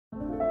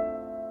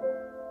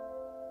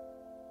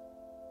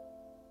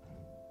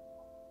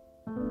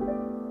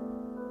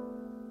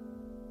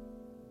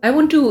I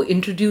want to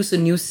introduce a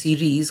new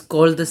series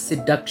called the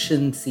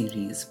Seduction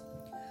Series.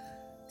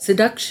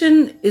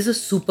 Seduction is a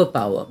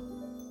superpower.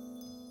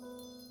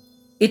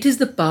 It is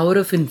the power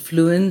of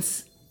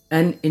influence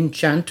and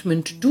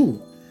enchantment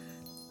too.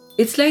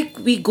 It's like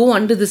we go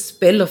under the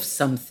spell of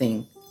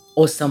something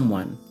or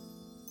someone.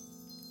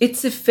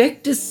 Its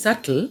effect is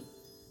subtle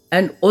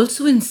and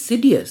also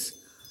insidious,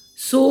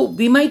 so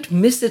we might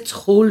miss its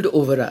hold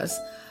over us,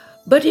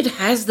 but it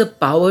has the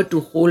power to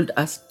hold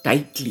us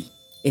tightly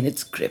in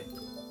its grip.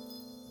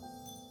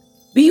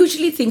 We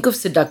usually think of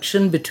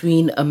seduction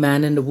between a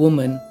man and a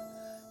woman,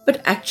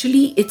 but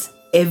actually it's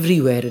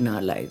everywhere in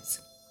our lives.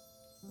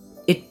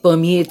 It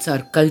permeates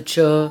our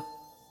culture,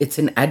 it's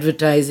in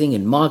advertising,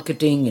 in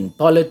marketing, in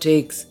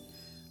politics.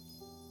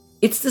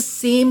 It's the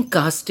same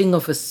casting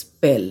of a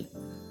spell,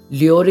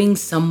 luring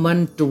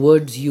someone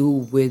towards you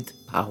with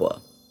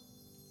power.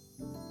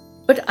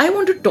 But I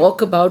want to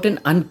talk about an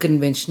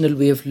unconventional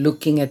way of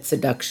looking at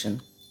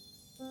seduction.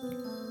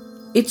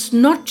 It's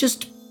not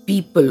just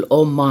people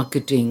or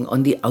marketing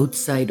on the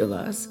outside of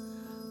us,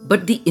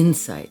 but the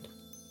inside.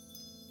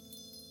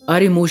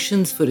 Our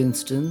emotions, for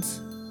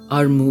instance,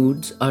 our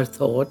moods, our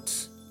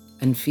thoughts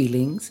and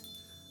feelings,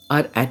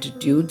 our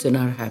attitudes and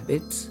our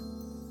habits,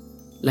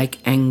 like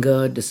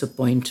anger,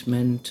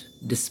 disappointment,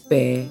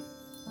 despair,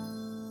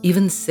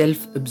 even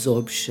self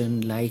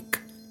absorption, like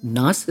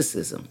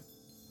narcissism.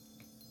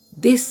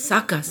 They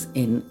suck us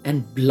in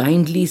and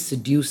blindly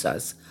seduce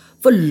us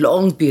for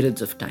long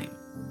periods of time.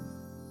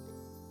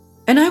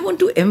 And I want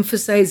to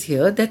emphasize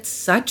here that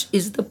such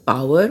is the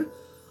power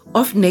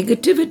of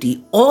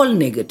negativity, all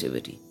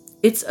negativity.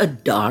 It's a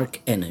dark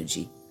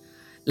energy,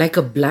 like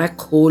a black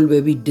hole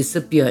where we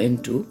disappear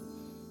into,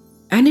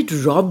 and it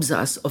robs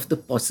us of the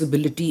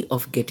possibility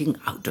of getting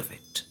out of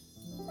it.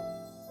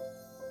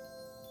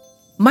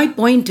 My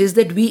point is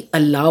that we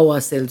allow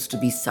ourselves to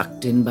be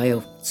sucked in by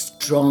a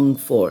strong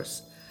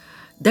force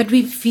that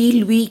we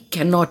feel we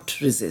cannot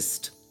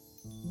resist.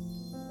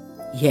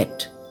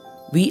 Yet,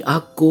 we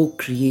are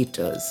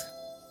co-creators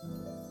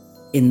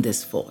in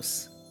this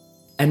force,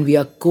 and we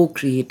are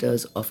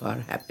co-creators of our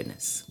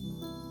happiness.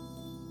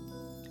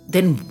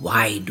 Then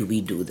why do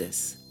we do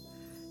this?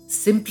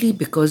 Simply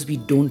because we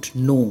don't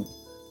know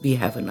we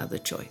have another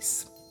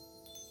choice.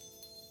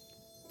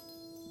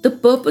 The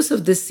purpose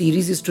of this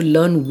series is to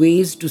learn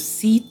ways to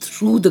see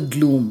through the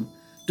gloom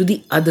to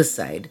the other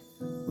side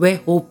where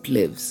hope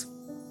lives.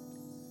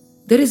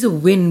 There is a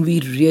win we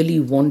really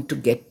want to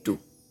get to.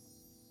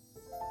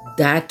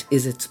 That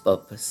is its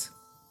purpose.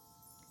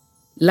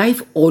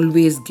 Life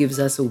always gives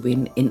us a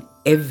win in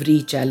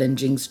every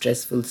challenging,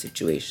 stressful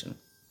situation.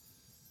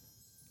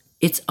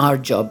 It's our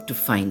job to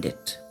find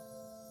it.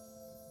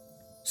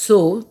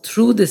 So,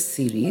 through this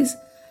series,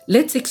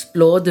 let's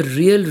explore the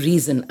real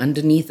reason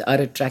underneath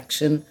our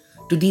attraction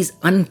to these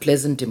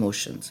unpleasant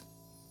emotions,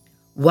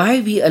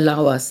 why we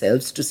allow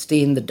ourselves to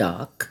stay in the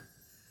dark,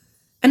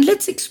 and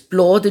let's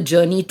explore the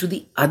journey to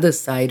the other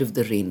side of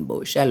the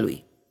rainbow, shall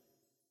we?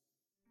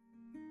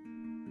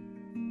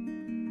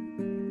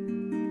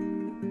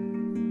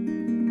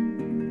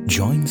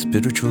 Join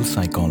spiritual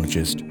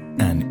psychologist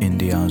and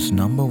India's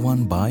number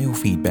one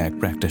biofeedback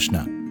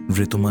practitioner,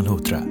 Ritu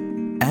Malhotra,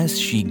 as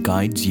she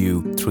guides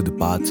you through the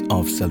paths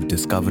of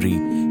self-discovery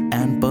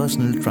and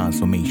personal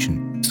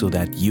transformation so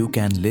that you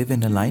can live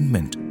in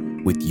alignment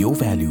with your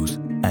values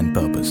and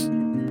purpose.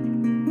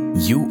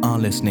 You are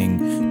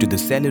listening to the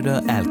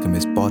Cellular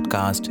Alchemist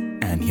podcast,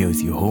 and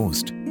here's your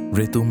host,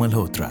 Ritu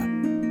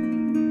Malhotra.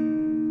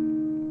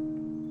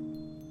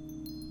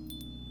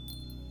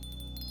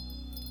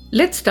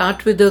 Let's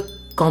start with a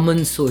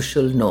common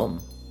social norm.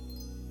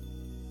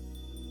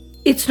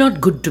 It's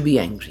not good to be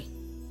angry.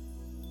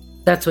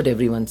 That's what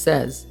everyone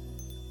says.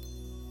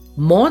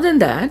 More than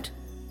that,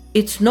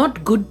 it's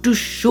not good to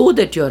show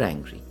that you're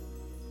angry.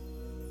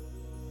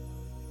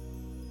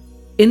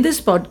 In this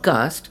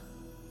podcast,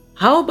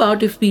 how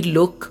about if we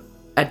look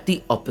at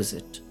the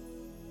opposite?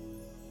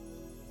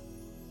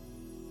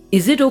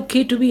 Is it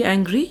okay to be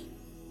angry?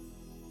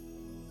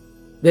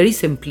 Very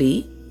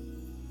simply,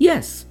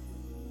 yes.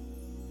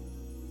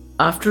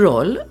 After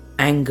all,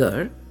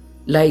 anger,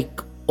 like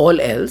all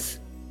else,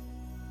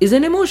 is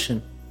an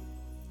emotion.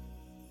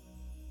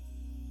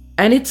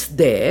 And it's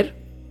there,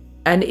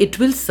 and it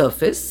will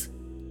surface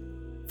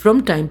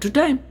from time to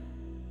time.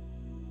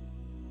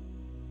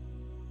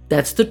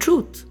 That's the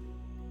truth.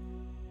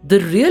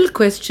 The real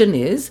question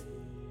is,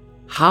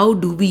 how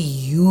do we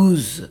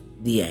use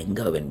the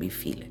anger when we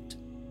feel it?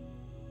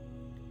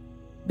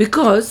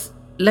 Because,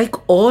 like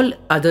all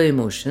other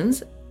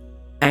emotions,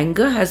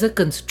 anger has a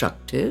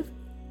constructive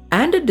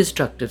and a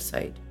destructive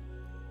side.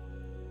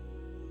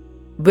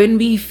 When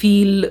we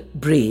feel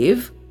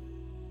brave,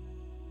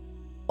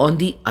 on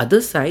the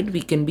other side,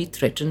 we can be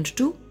threatened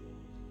too.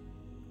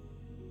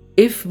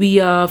 If we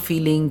are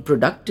feeling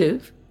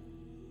productive,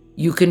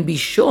 you can be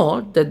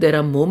sure that there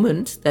are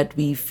moments that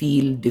we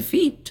feel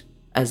defeat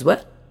as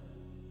well.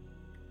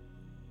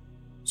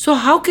 So,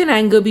 how can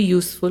anger be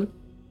useful?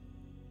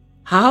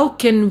 How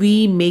can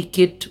we make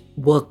it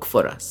work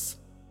for us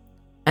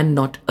and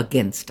not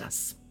against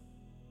us?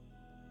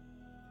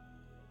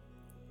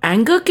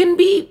 Anger can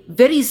be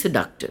very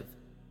seductive.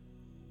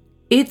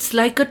 It's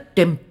like a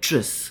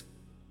temptress,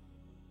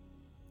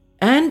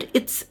 and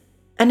it's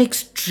an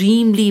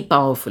extremely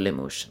powerful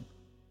emotion.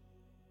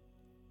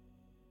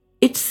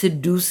 It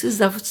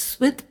seduces us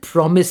with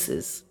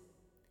promises,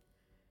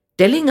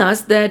 telling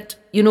us that,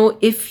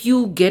 if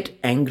you get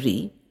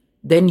angry,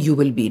 then you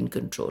will be in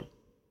control.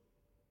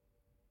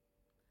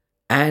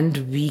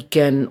 And we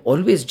can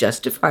always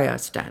justify our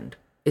stand,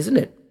 isn't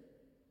it?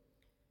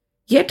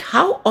 Yet,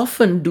 how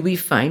often do we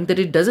find that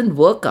it doesn't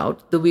work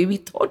out the way we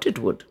thought it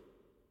would?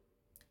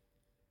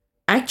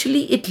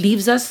 Actually, it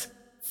leaves us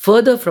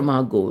further from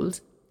our goals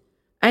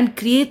and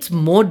creates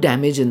more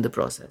damage in the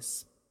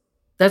process.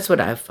 That's what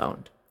I've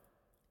found.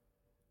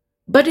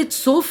 But it's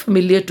so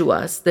familiar to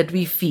us that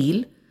we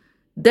feel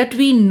that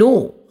we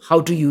know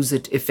how to use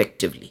it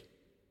effectively.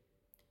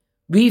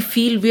 We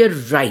feel we're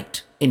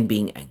right in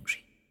being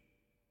angry.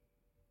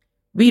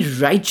 We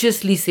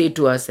righteously say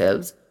to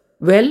ourselves,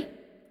 well,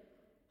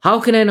 how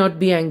can I not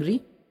be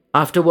angry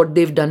after what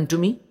they've done to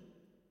me?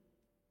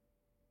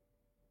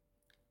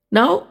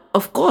 Now,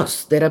 of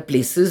course, there are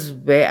places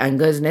where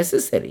anger is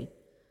necessary.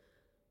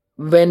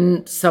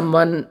 When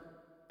someone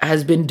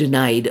has been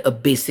denied a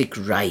basic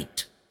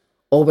right,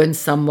 or when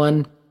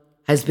someone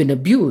has been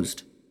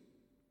abused.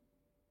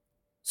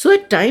 So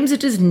at times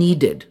it is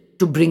needed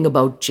to bring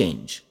about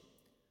change.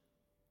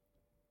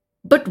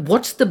 But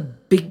what's the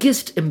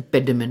biggest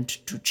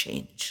impediment to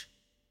change?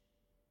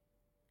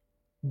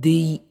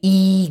 The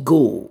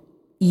ego.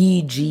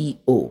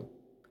 EGO.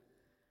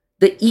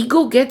 The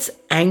ego gets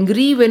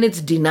angry when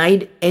it's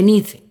denied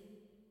anything,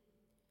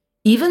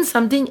 even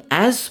something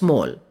as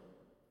small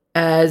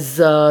as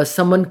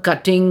someone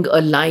cutting a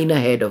line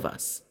ahead of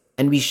us,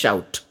 and we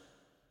shout,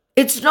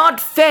 "It's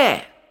not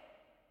fair."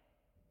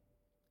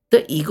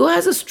 The ego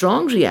has a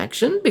strong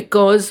reaction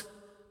because,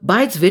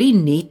 by its very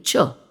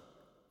nature,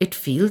 it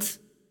feels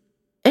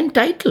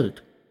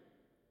entitled.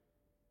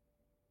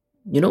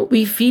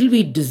 We feel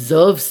we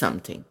deserve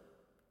something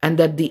and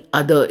that the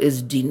other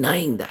is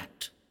denying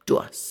that to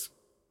us.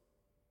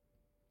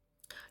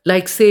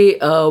 Like, say,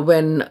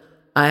 when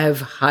I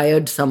have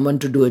hired someone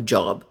to do a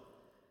job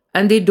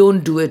and they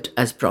don't do it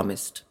as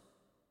promised,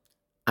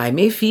 I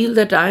may feel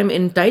that I'm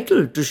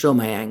entitled to show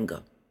my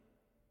anger.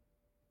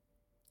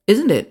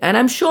 Isn't it? And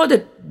I'm sure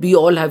that we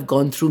all have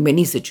gone through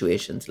many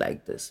situations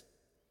like this.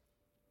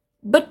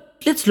 But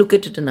let's look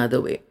at it another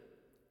way.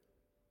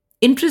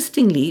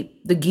 Interestingly,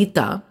 the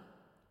Gita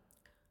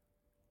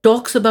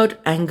talks about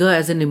anger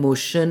as an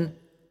emotion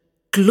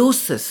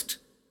closest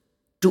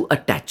to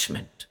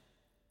attachment.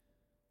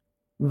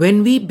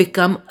 When we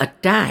become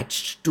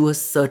attached to a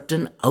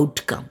certain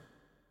outcome,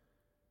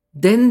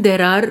 then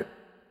there are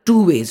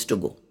two ways to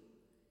go.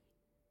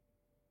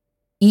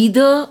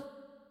 Either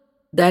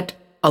that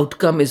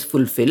outcome is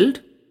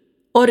fulfilled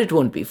or it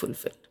won't be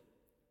fulfilled.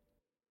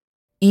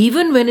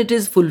 Even when it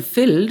is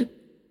fulfilled,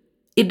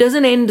 it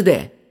doesn't end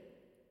there.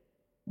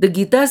 The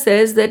Gita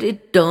says that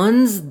it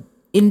turns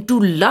into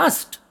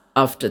lust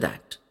after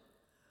that.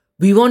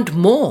 We want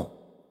more.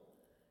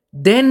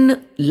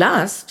 Then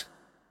lust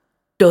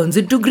turns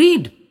into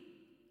greed.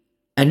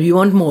 And we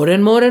want more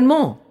and more and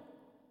more.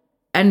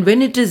 And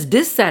when it is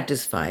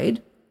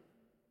dissatisfied,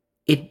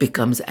 it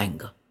becomes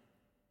anger,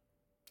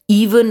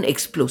 even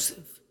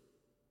explosive.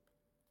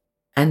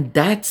 And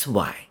that's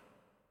why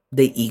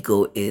the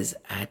ego is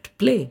at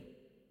play.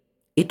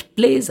 It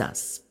plays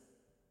us.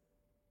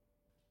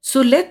 So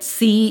let's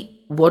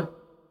see what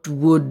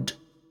would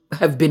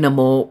have been a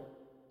more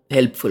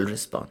helpful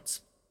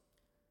response.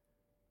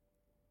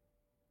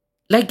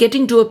 Like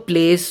getting to a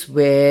place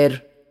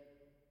where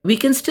we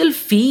can still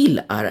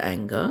feel our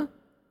anger,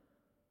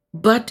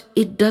 but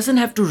it doesn't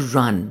have to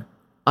run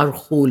our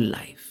whole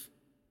life.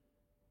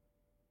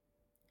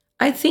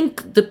 I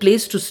think the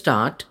place to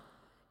start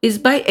is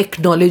by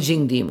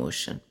acknowledging the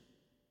emotion.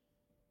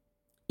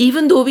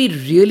 Even though we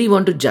really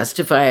want to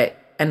justify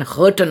and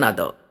hurt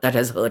another that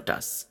has hurt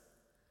us,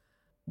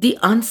 the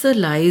answer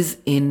lies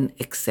in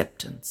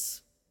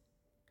acceptance.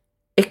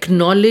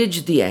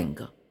 Acknowledge the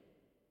anger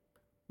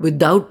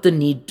without the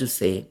need to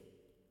say,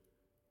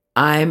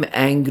 "I'm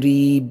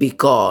angry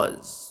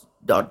because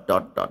dot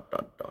dot dot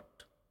dot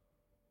dot,"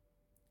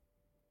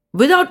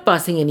 without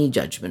passing any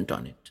judgment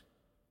on it.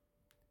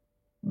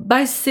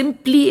 By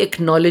simply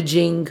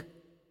acknowledging,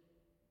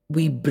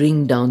 we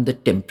bring down the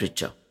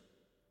temperature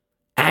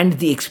and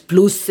the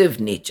explosive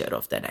nature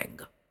of that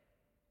anger.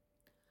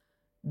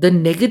 The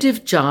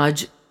negative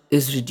charge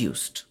is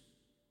reduced.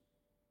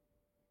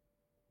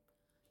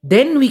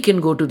 Then we can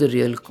go to the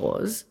real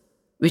cause,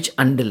 which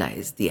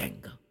underlies the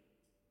anger.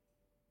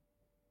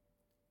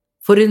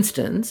 For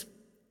instance,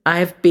 I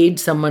have paid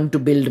someone to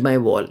build my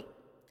wall,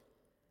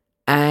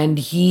 and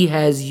he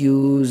has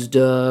used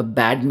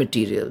bad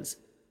materials.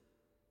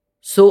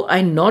 So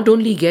I not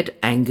only get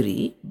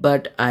angry,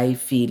 but I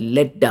feel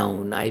let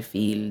down, I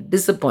feel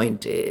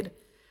disappointed,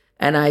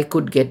 and I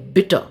could get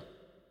bitter.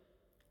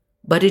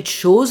 But it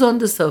shows on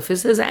the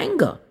surface as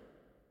anger.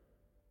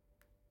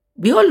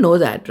 We all know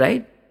that,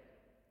 right?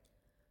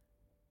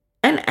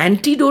 An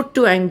antidote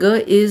to anger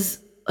is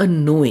a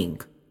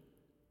knowing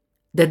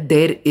that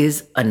there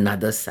is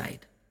another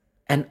side,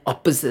 an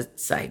opposite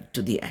side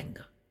to the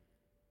anger.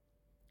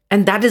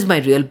 And that is my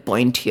real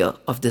point here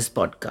of this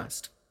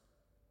podcast.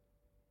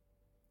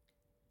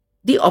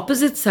 The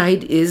opposite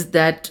side is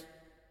that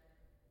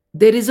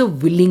there is a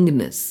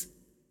willingness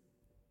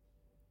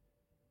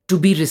to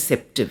be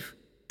receptive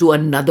to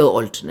another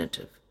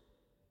alternative,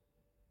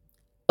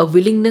 a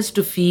willingness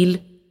to feel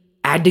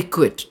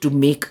adequate to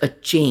make a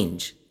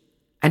change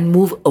and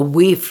move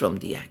away from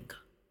the anger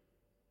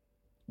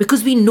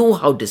because we know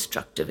how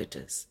destructive it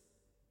is.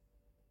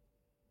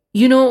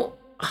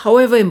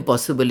 However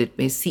impossible it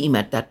may seem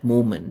at that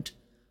moment,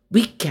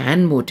 we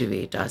can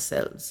motivate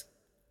ourselves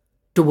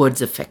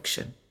towards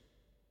affection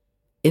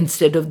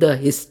instead of the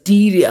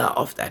hysteria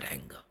of that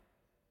anger.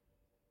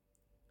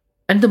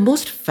 And the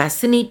most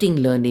fascinating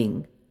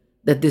learning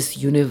that this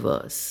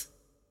universe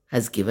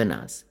has given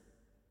us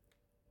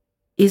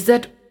is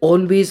that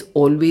always,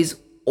 always,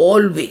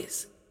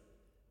 always,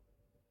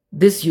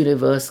 this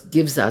universe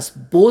gives us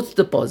both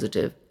the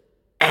positive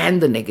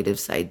and the negative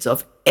sides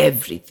of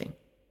everything.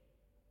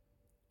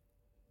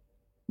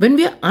 When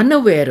we are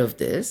unaware of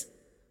this,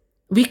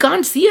 we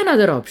can't see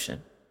another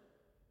option.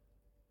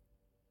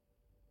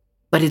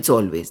 But it's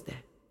always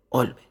there,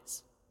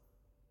 always.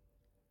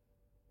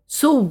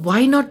 So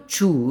why not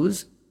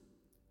choose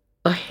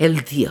a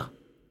healthier,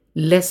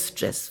 less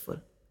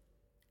stressful,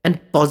 and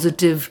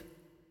positive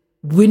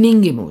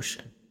winning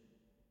emotion?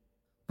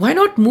 Why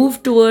not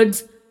move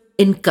towards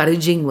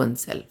encouraging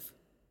oneself,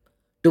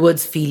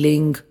 towards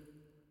feeling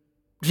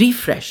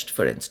refreshed,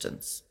 for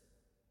instance?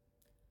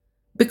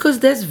 Because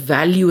there's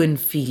value in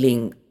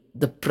feeling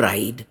the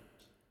pride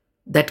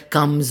that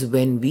comes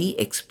when we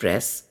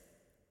express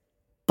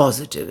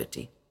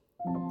positivity.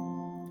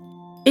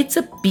 It's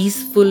a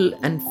peaceful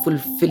and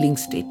fulfilling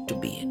state to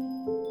be in.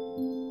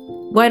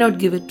 Why not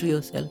give it to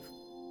yourself?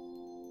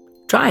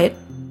 Try it.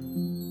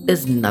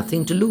 There's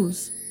nothing to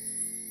lose.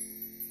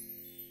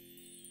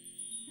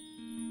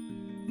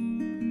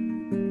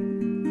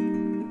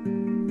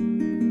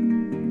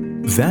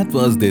 That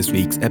was this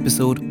week's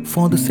episode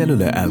for the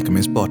Cellular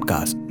Alchemist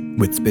podcast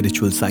with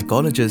spiritual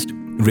psychologist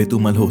Ritu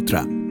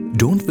Malhotra.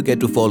 Don't forget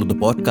to follow the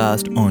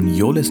podcast on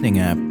your listening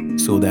app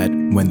so that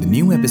when the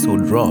new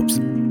episode drops,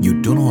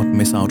 you do not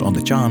miss out on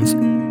the chance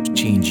to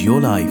change your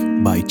life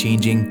by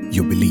changing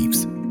your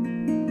beliefs.